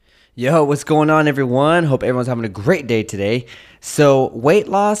Yo, what's going on, everyone? Hope everyone's having a great day today. So, weight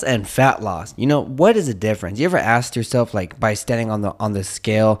loss and fat loss. What is the difference? You ever asked yourself, like, by standing on the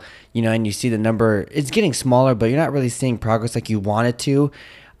scale, and you see the number, it's getting smaller, but you're not really seeing progress like you want it to,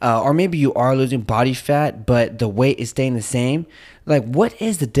 or maybe you are losing body fat, but the weight is staying the same. Like, what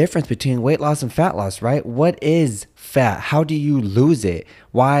is the difference between weight loss and fat loss, right? What is fat? How do you lose it?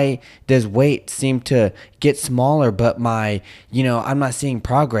 Why does weight seem to get smaller, but I'm not seeing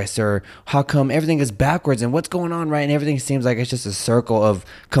progress? Or how come everything is backwards and what's going on, right? And everything seems like it's just a circle of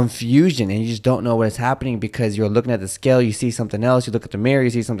confusion and you just don't know what is happening because you're looking at the scale, you see something else, you look at the mirror,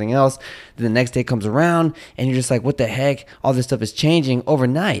 you see something else. Then the next day comes around and you're just like, what the heck? All this stuff is changing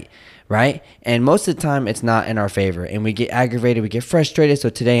overnight. Right? And most of the time it's not in our favor and we get aggravated, we get frustrated. So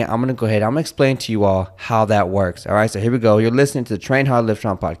today I'm going to go ahead, I'm going to explain to you all how that works. All right. So here we go. You're listening to the Train Hard Live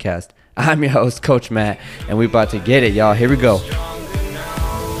Strong podcast. I'm your host, Coach Matt, and we're about to get it, y'all. Here we go.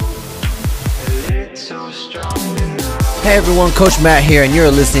 Hey everyone, Coach Matt here, and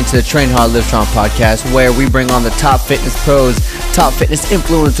you're listening to the Train Hard Live Strong podcast, where we bring on the top fitness pros, top fitness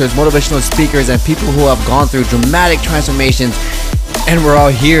influencers, motivational speakers, and people who have gone through dramatic transformations. And we're all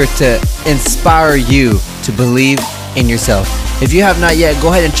here to inspire you to believe in yourself. If you have not yet, go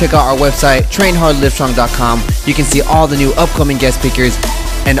ahead and check out our website, trainhardlivestrong.com. You can see all the new upcoming guest speakers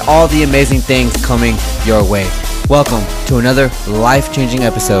and all the amazing things coming your way. Welcome to another life-changing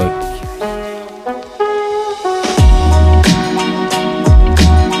episode.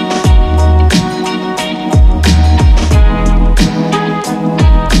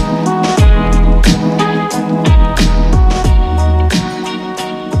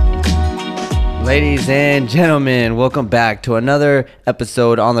 Ladies and gentlemen, welcome back to another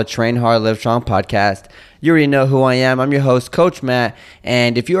episode on the Train Hard Live Strong podcast. You already know who I am. I'm your host, Coach Matt.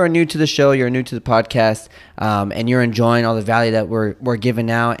 And if you are new to the show, you're new to the podcast, and you're enjoying all the value that we're giving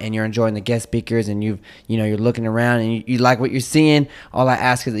out, and you're enjoying the guest speakers, and you're looking around and you like what you're seeing, all I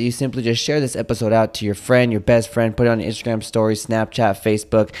ask is that you simply just share this episode out to your friend, your best friend, put it on your Instagram stories, Snapchat,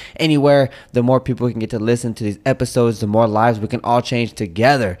 Facebook, anywhere. The more people we can get to listen to these episodes, the more lives we can all change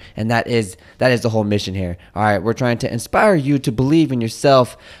together. And that is the whole mission here. All right, we're trying to inspire you to believe in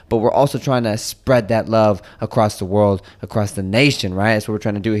yourself, but we're also trying to spread that love across the world, across the nation, right? That's what we're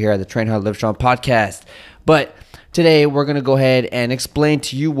trying to do here at the Train Hard Live Strong podcast. But today we're going to go ahead and explain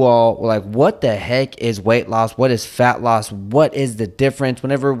to you all, like, what the heck is weight loss? What is fat loss? What is the difference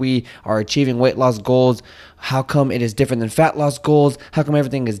whenever we are achieving weight loss goals? How come it is different than fat loss goals? How come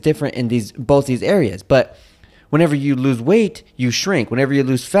everything is different in both these areas? But whenever you lose weight, you shrink. Whenever you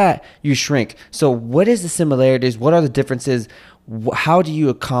lose fat, you shrink. So what is the similarities? What are the differences? How do you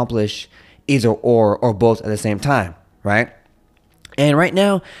accomplish either or both at the same time, right? And right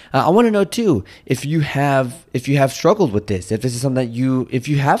now, I want to know too, if you have struggled with this, if this is something if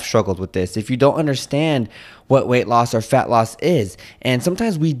you have struggled with this, if you don't understand what weight loss or fat loss is. And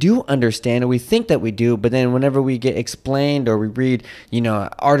sometimes we do understand, or we think that we do, but then whenever we get explained or we read,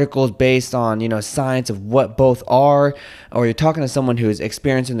 articles based on, science of what both are, or you're talking to someone who is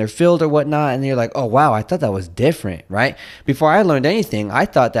experienced in their field or whatnot, and you're like, oh wow, I thought that was different, right? Before I learned anything, I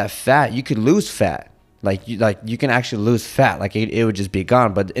thought that you could lose fat. Like you can actually lose fat, like it would just be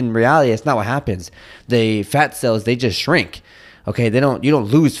gone. But in reality, it's not what happens. The fat cells, they just shrink. Okay, you don't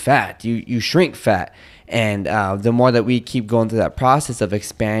lose fat, you shrink fat. And the more that we keep going through that process of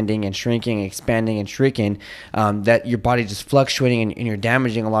expanding and shrinking, expanding and shrinking, that your body just fluctuating and you're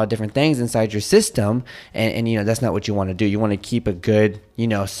damaging a lot of different things inside your system. And that's not what you want to do. You want to keep a good,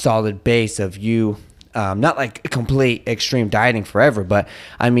 solid base of you, not like complete extreme dieting forever, but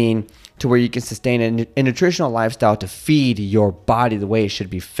I mean, to where you can sustain a nutritional lifestyle to feed your body the way it should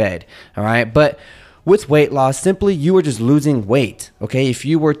be fed. All right. But with weight loss, simply you are just losing weight. Okay. If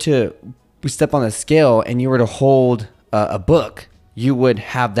you were to step on a scale and you were to hold a book, you would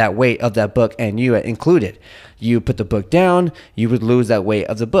have that weight of that book and you included. You put the book down, you would lose that weight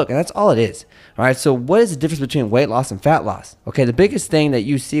of the book. And that's all it is. All right. So what is the difference between weight loss and fat loss? Okay. The biggest thing that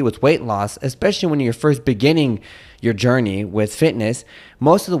you see with weight loss, especially when you're first beginning your journey with fitness,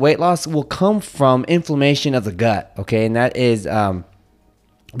 most of the weight loss will come from inflammation of the gut. Okay. And that is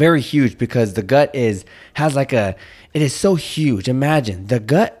very huge because the gut it is so huge. Imagine the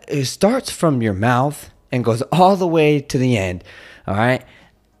gut, it starts from your mouth and goes all the way to the end. All right.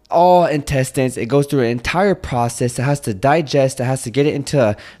 All intestines, it goes through an entire process. It has to digest, it has to get it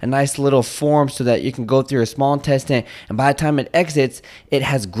into a nice little form so that you can go through a small intestine, and by the time it exits, it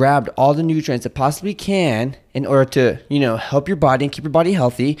has grabbed all the nutrients it possibly can in order to help your body and keep your body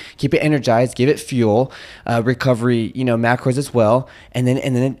healthy, keep it energized, give it fuel, recovery macros as well, and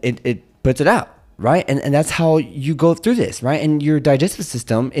then it puts it out. right? And that's how you go through this, right? And your digestive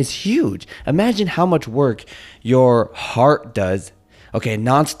system is huge. Imagine how much work your heart does, okay,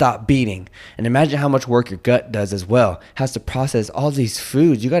 nonstop beating. And imagine how much work your gut does as well. Has to process all these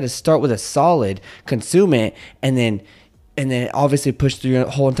foods. You got to start with a solid, consume it, and then obviously push through your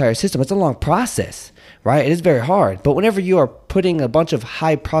whole entire system. It's a long process, right? It is very hard. But whenever you are putting a bunch of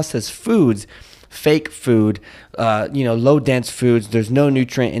high processed foods, fake food, low dense foods, there's no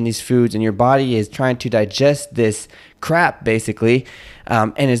nutrient in these foods, and your body is trying to digest this crap basically,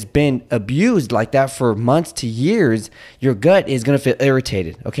 and it's been abused like that for months to years, your gut is going to feel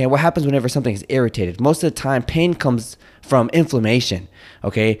irritated. Okay, what happens whenever something is irritated? Most of the time, pain comes from inflammation.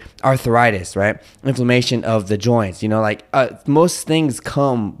 Okay, arthritis, right? Inflammation of the joints. Most things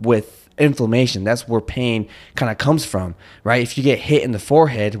come with inflammation. That's where pain kind of comes from, right? If you get hit in the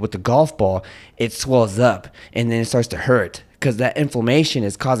forehead with the golf ball, it swells up and then it starts to hurt because that inflammation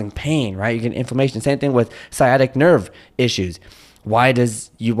is causing pain, right? You get inflammation. Same thing with sciatic nerve issues. Why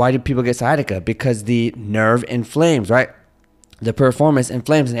do people get sciatica? Because the nerve inflames, right? The piriformis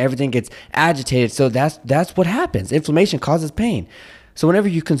inflames and everything gets agitated. So that's what happens. Inflammation causes pain. So whenever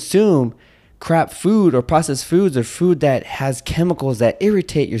you consume crap food or processed foods or food that has chemicals that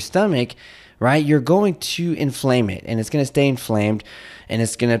irritate your stomach, right, you're going to inflame it, and it's going to stay inflamed, and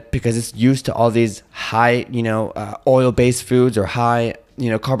it's going to, because it's used to all these high, oil-based foods or high,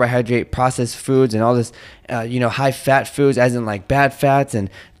 carbohydrate processed foods and all this, high fat foods, as in like bad fats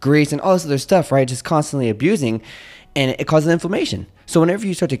and grease and all this other stuff, right, just constantly abusing, and it causes inflammation. So whenever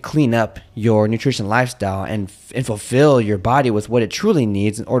you start to clean up your nutrition lifestyle and fulfill your body with what it truly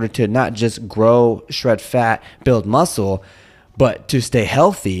needs in order to not just grow, shred fat, build muscle, but to stay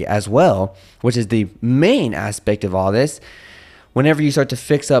healthy as well, which is the main aspect of all this, whenever you start to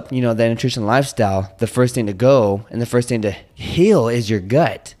fix up, that nutrition lifestyle, the first thing to go and the first thing to heal is your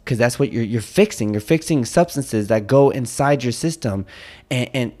gut, because that's what you're fixing. You're fixing substances that go inside your system,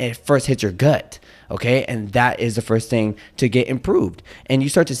 and it first hits your gut. Okay, and that is the first thing to get improved. And you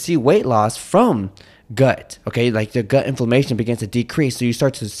start to see weight loss from gut. Okay, like the gut inflammation begins to decrease, so you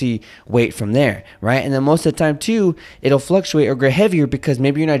start to see weight from there, right? And then most of the time too, it'll fluctuate or get heavier because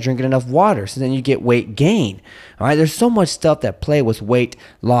maybe you're not drinking enough water, so then you get weight gain. All right, there's so much stuff that play with weight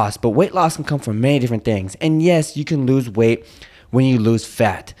loss, but weight loss can come from many different things. And yes, you can lose weight when you lose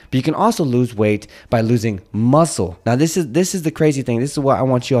fat, but you can also lose weight by losing muscle. Now this is the crazy thing. This is what I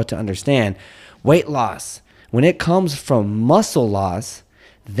want you all to understand. Weight loss, when it comes from muscle loss,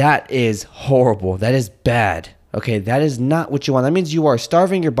 that is horrible. That is bad. Okay, that is not what you want. That means you are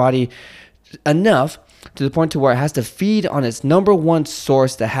starving your body enough to the point to where it has to feed on its number one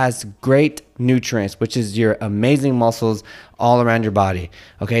source that has great nutrients, which is your amazing muscles all around your body.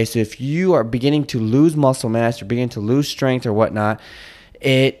 Okay, so if you are beginning to lose muscle mass, you're beginning to lose strength or whatnot,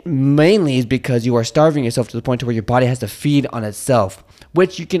 it mainly is because you are starving yourself to the point to where your body has to feed on itself,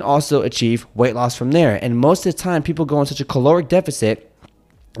 which you can also achieve weight loss from there. And most of the time, people go in such a caloric deficit,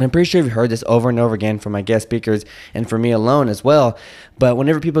 and I'm pretty sure you've heard this over and over again from my guest speakers and for me alone as well. But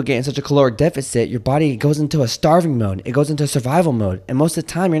whenever people get in such a caloric deficit, your body goes into a starving mode. It goes into survival mode. And most of the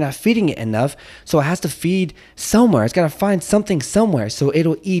time, you're not feeding it enough. So it has to feed somewhere. It's got to find something somewhere. So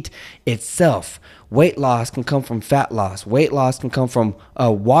it'll eat itself. Weight loss can come from fat loss. Weight loss can come from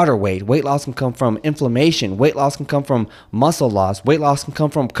water weight. Weight loss can come from inflammation. Weight loss can come from muscle loss. Weight loss can come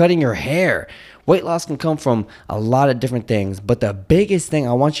from cutting your hair. Weight loss can come from a lot of different things. But the biggest thing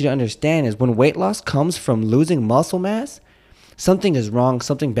I want you to understand is when weight loss comes from losing muscle mass, something is wrong,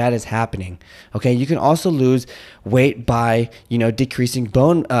 something bad is happening. Okay, you can also lose weight by, decreasing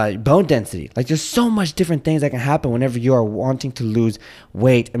bone density. Like there's so much different things that can happen whenever you are wanting to lose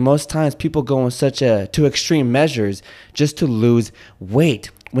weight. And most times people go in to extreme measures just to lose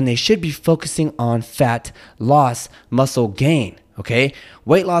weight when they should be focusing on fat loss, muscle gain. Okay,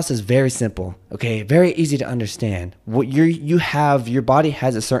 weight loss is very simple. Okay, very easy to understand. What your body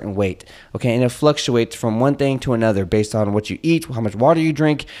has a certain weight. Okay, and it fluctuates from one thing to another based on what you eat, how much water you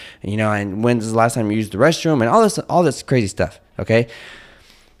drink, and when's the last time you used the restroom, and all this crazy stuff. Okay,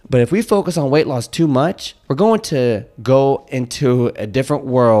 but if we focus on weight loss too much, we're going to go into a different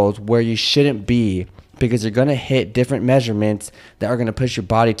world where you shouldn't be, because you're going to hit different measurements that are going to push your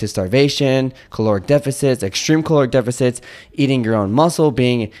body to starvation, caloric deficits, extreme caloric deficits, eating your own muscle,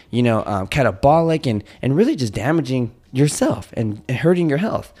 being, catabolic, and really just damaging yourself and hurting your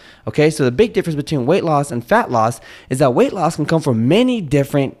health. Okay, so the big difference between weight loss and fat loss is that weight loss can come from many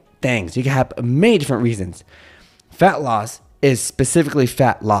different things. You can have many different reasons. Fat loss is specifically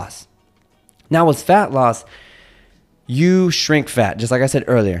fat loss. Now with fat loss, you shrink fat, just like I said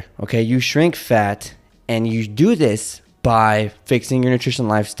earlier. Okay, you shrink fat. And you do this by fixing your nutrition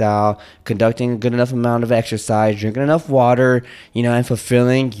lifestyle, conducting a good enough amount of exercise, drinking enough water, and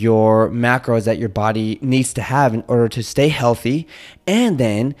fulfilling your macros that your body needs to have in order to stay healthy and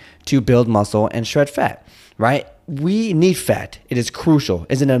then to build muscle and shred fat, right? We need fat. It is crucial.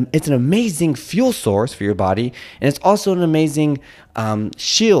 It's an amazing fuel source for your body, and it's also an amazing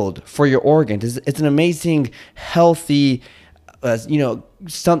shield for your organs. It's an amazing, healthy,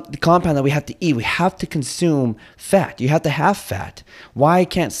 some compound that we have to eat. We have to consume fat. You have to have fat. Why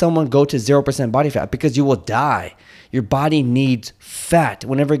can't someone go to 0% body fat? Because you will die. Your body needs fat.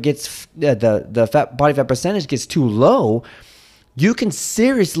 Whenever it gets the body fat percentage gets too low, you can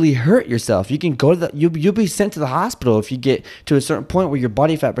seriously hurt yourself. You can go to you'll be sent to the hospital if you get to a certain point where your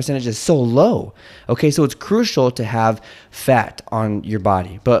body fat percentage is so low. Okay, so it's crucial to have fat on your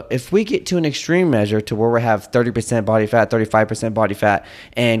body. But if we get to an extreme measure to where we have 30% body fat, 35% body fat,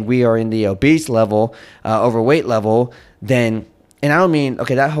 and we are in the obese level, overweight level, then, and I don't mean,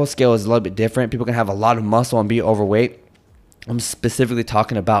 okay, that whole scale is a little bit different. People can have a lot of muscle and be overweight. I'm specifically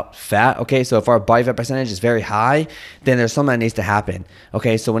talking about fat. Okay, so if our body fat percentage is very high, then there's something that needs to happen.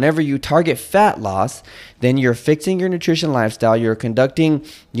 Okay, so whenever you target fat loss, then you're fixing your nutrition lifestyle, you're conducting,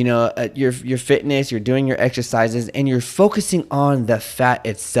 your fitness, you're doing your exercises, and you're focusing on the fat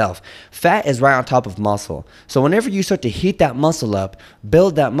itself. Fat is right on top of muscle. So whenever you start to heat that muscle up,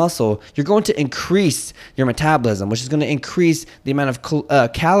 build that muscle, you're going to increase your metabolism, which is going to increase the amount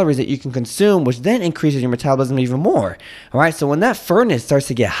of calories that you can consume, which then increases your metabolism even more. All right. So when that furnace starts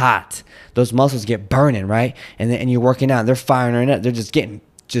to get hot, those muscles get burning, right? And you're working out, they're firing up, they're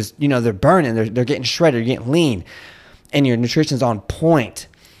they're burning, they're getting shredded, you're getting lean, and your nutrition's on point.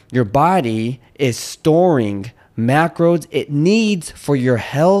 Your body is storing macros it needs for your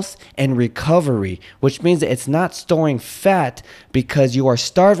health and recovery, which means that it's not storing fat because you are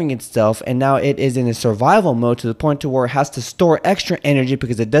starving itself, and now it is in a survival mode to the point to where it has to store extra energy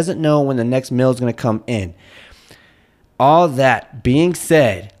because it doesn't know when the next meal is going to come in. All that being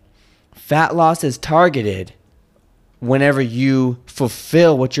said, fat loss is targeted whenever you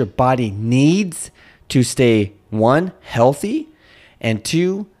fulfill what your body needs to stay, one, healthy, and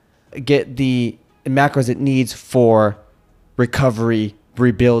two, get the macros it needs for recovery,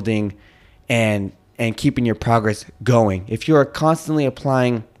 rebuilding, and keeping your progress going. If you are constantly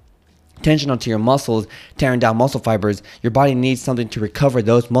applying tension onto your muscles, tearing down muscle fibers, your body needs something to recover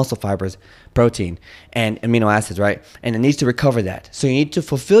those muscle fibers, protein and amino acids, right? And it needs to recover that. So you need to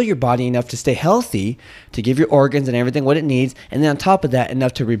fulfill your body enough to stay healthy, to give your organs and everything what it needs, and then on top of that,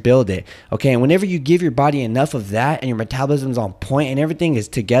 enough to rebuild it. Okay, and whenever you give your body enough of that and your metabolism is on point and everything is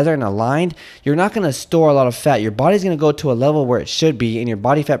together and aligned, you're not going to store a lot of fat. Your body's going to go to a level where it should be, and your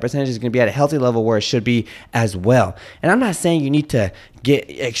body fat percentage is going to be at a healthy level where it should be as well. And I'm not saying you need to get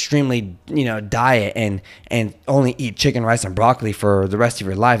extremely, diet and only eat chicken, rice, and broccoli for the rest of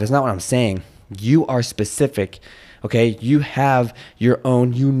your life. That's not what I'm saying. You are specific, okay? You have your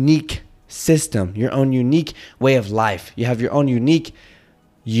own unique system, your own unique way of life. You have your own unique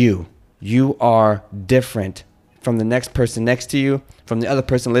you. You are different from the next person next to you, from the other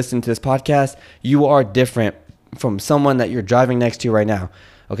person listening to this podcast. You are different from someone that you're driving next to right now.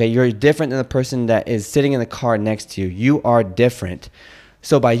 Okay, you're different than the person that is sitting in the car next to you. You are different.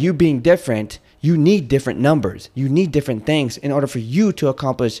 So by you being different, you need different numbers. You need different things in order for you to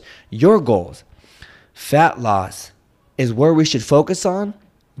accomplish your goals. Fat loss is where we should focus on,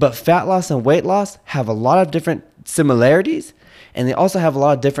 but fat loss and weight loss have a lot of different similarities, and they also have a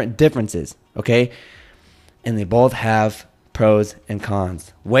lot of different differences, okay? And they both have pros and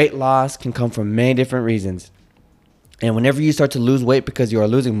cons. Weight loss can come from many different reasons. And whenever you start to lose weight because you are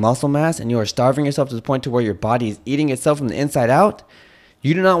losing muscle mass and you are starving yourself to the point to where your body is eating itself from the inside out,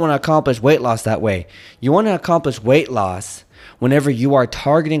 you do not want to accomplish weight loss that way. You want to accomplish weight loss whenever you are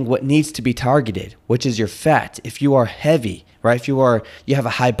targeting what needs to be targeted, which is your fat. If you are heavy, right? If you have a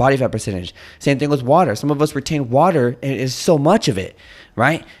high body fat percentage. Same thing with water. Some of us retain water and it is so much of it,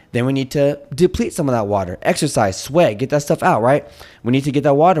 right? Then we need to deplete some of that water. Exercise, sweat, get that stuff out, right? We need to get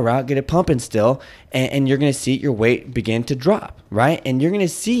that water out, get it pumping still, and you're going to see your weight begin to drop, right? And you're going to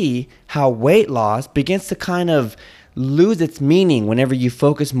see how weight loss begins to kind of lose its meaning whenever you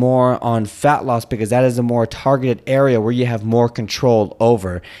focus more on fat loss, because that is a more targeted area where you have more control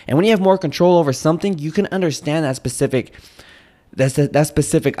over. And when you have more control over something, you can understand that specific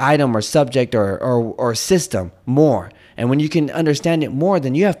item or subject or system more. And when you can understand it more,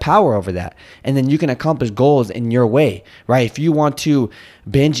 then you have power over that. And then you can accomplish goals in your way, right? If you want to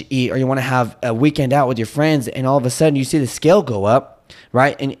binge eat or you want to have a weekend out with your friends and all of a sudden you see the scale go up,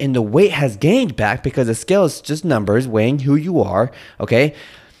 right? And the weight has gained back because the scale is just numbers weighing who you are, okay?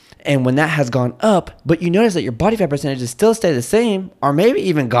 And when that has gone up, but you notice that your body fat percentage is still stay the same, or maybe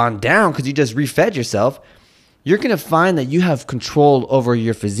even gone down because you just refed yourself, you're going to find that you have control over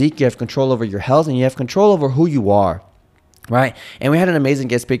your physique, you have control over your health, and you have control over who you are, right? And we had an amazing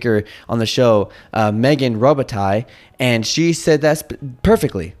guest speaker on the show, Megan Robitaille, and she said that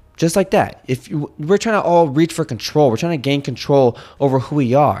perfectly. Just like that. We're trying to all reach for control. We're trying to gain control over who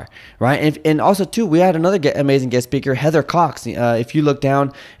we are, right? And also, too, we had another amazing guest speaker, Heather Cox. If you look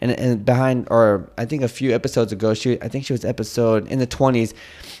down and behind, or I think a few episodes ago, I think she was episode in the 20s.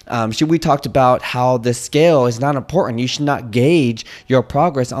 We talked about how the scale is not important. You should not gauge your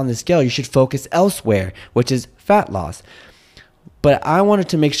progress on the scale. You should focus elsewhere, which is fat loss. But I wanted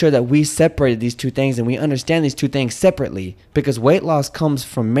to make sure that we separated these two things and we understand these two things separately, because weight loss comes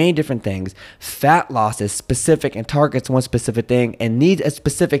from many different things. Fat loss is specific and targets one specific thing and needs a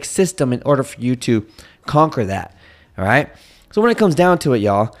specific system in order for you to conquer that. All right. So when it comes down to it,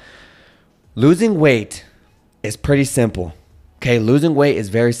 y'all, losing weight is pretty simple. Okay, losing weight is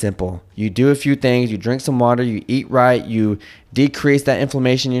very simple. You do a few things, you drink some water, you eat right, you decrease that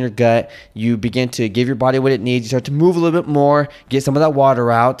inflammation in your gut, you begin to give your body what it needs, you start to move a little bit more, get some of that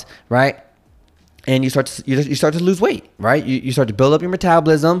water out, right? And you start to lose weight, right? You start to build up your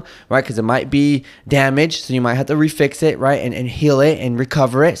metabolism, right? Because it might be damaged, so you might have to refix it, right? And heal it and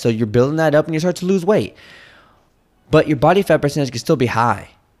recover it. So you're building that up and you start to lose weight. But your body fat percentage can still be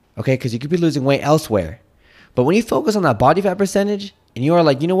high, okay? Because you could be losing weight elsewhere. But when you focus on that body fat percentage and you are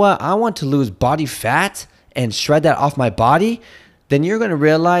like, you know what, I want to lose body fat and shred that off my body, then you're going to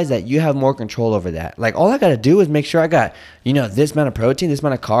realize that you have more control over that. Like, all I got to do is make sure I got, this amount of protein, this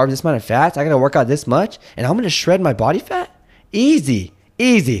amount of carbs, this amount of fats. I got to work out this much and I'm going to shred my body fat. Easy.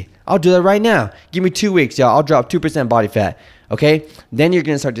 I'll do that right now. Give me 2 weeks, y'all. I'll drop 2% body fat. Okay, then you're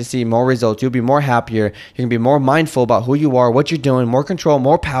going to start to see more results. You'll be more happier. You're going to be more mindful about who you are, what you're doing, more control,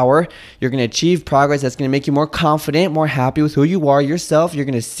 more power. You're going to achieve progress that's going to make you more confident, more happy with who you are, yourself. You're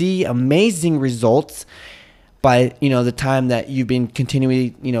going to see amazing results by, the time that you've been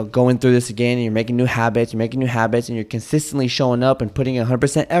continually, going through this again, and you're making new habits, and you're consistently showing up and putting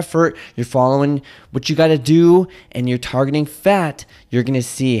 100% effort. You're following what you got to do, and you're targeting fat. You're going to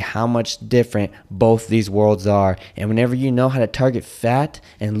see how much different both these worlds are. And whenever you know how to target fat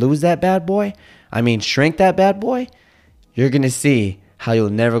and lose that bad boy, shrink that bad boy, you're going to see how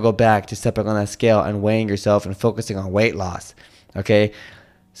you'll never go back to stepping on that scale and weighing yourself and focusing on weight loss. Okay?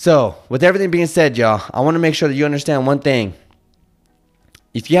 So, with everything being said, y'all, I want to make sure that you understand one thing.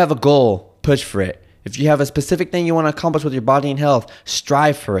 If you have a goal, push for it. If you have a specific thing you want to accomplish with your body and health,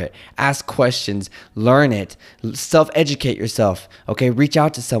 strive for it. Ask questions, learn it, self-educate yourself, okay? Reach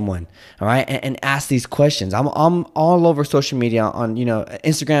out to someone, all right? And ask these questions. I'm all over social media on,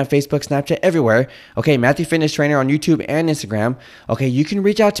 Instagram, Facebook, Snapchat, everywhere, okay? Matthew Fitness Trainer on YouTube and Instagram, okay? You can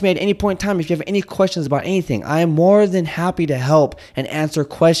reach out to me at any point in time if you have any questions about anything. I am more than happy to help and answer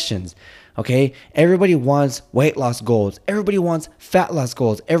questions. Okay, everybody wants weight loss goals. Everybody wants fat loss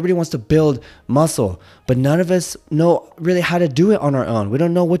goals. Everybody wants to build muscle, but none of us know really how to do it on our own. We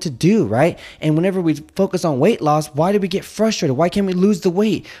don't know what to do, right? And whenever we focus on weight loss, why do we get frustrated? Why can't we lose the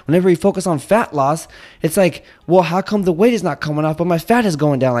weight? Whenever we focus on fat loss, it's like, well, how come the weight is not coming off, but my fat is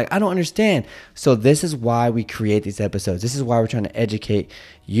going down? Like, I don't understand. So this is why we create these episodes. This is why we're trying to educate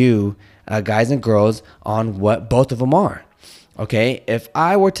you, guys and girls, on what both of them are. Okay, if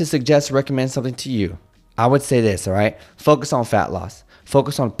I were to recommend something to you, I would say this, all right? Focus on fat loss.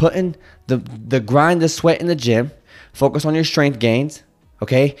 Focus on putting the grind, the sweat in the gym. Focus on your strength gains,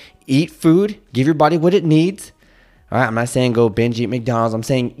 okay? Eat food. Give your body what it needs, all right? I'm not saying go binge eat McDonald's. I'm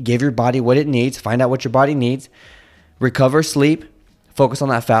saying give your body what it needs. Find out what your body needs. Recover, sleep. Focus on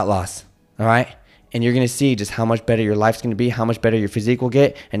that fat loss, all right? And you're going to see just how much better your life's going to be, how much better your physique will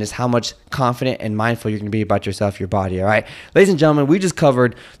get, and just how much confident and mindful you're going to be about yourself, your body, all right? Ladies and gentlemen, we just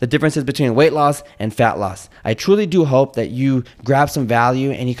covered the differences between weight loss and fat loss. I truly do hope that you grab some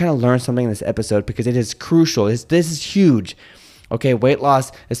value and you kind of learn something in this episode, because it is crucial. This is huge, okay? Weight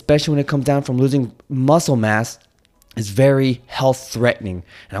loss, especially when it comes down from losing muscle mass, is very health threatening.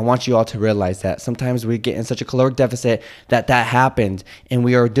 And I want you all to realize that. Sometimes we get in such a caloric deficit that happened, and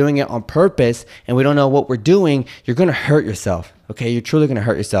we are doing it on purpose and we don't know what we're doing. You're going to hurt yourself. Okay. You're truly going to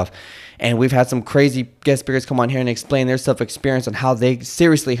hurt yourself. And we've had some crazy guest speakers come on here and explain their self-experience on how they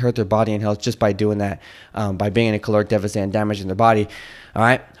seriously hurt their body and health just by doing that, by being in a caloric deficit and damaging their body. All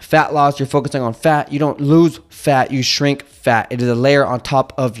right. Fat loss, you're focusing on fat. You don't lose fat, you shrink fat. It is a layer on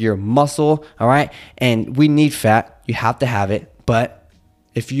top of your muscle. All right. And we need fat. You have to have it. But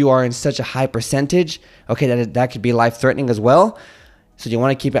if you are in such a high percentage, okay, that could be life-threatening as well. So you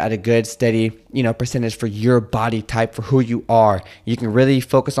want to keep it at a good, steady, percentage for your body type, for who you are. You can really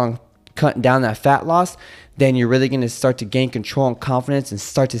focus on cutting down that fat loss. Then you're really going to start to gain control and confidence and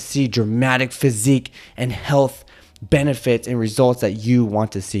start to see dramatic physique and health benefits and results that you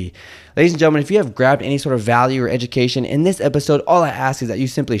want to see. Ladies and gentlemen, if you have grabbed any sort of value or education in this episode, all I ask is that you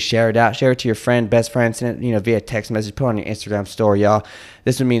simply share it out. Share it to your friend, best friend, send it via text message, put it on your Instagram story, y'all.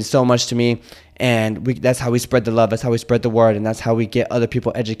 This would mean so much to me. And that's how we spread the love. That's how we spread the word. And that's how we get other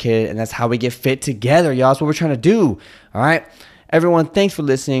people educated. And that's how we get fit together, y'all. That's what we're trying to do. All right. Everyone, thanks for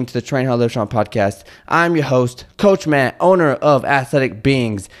listening to the Train Hard Live Strong podcast. I'm your host, Coach Matt, owner of Athletic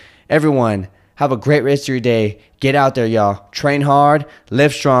Beings. Everyone, have a great rest of your day. Get out there, y'all. Train hard,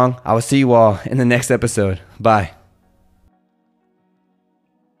 live strong. I will see you all in the next episode. Bye.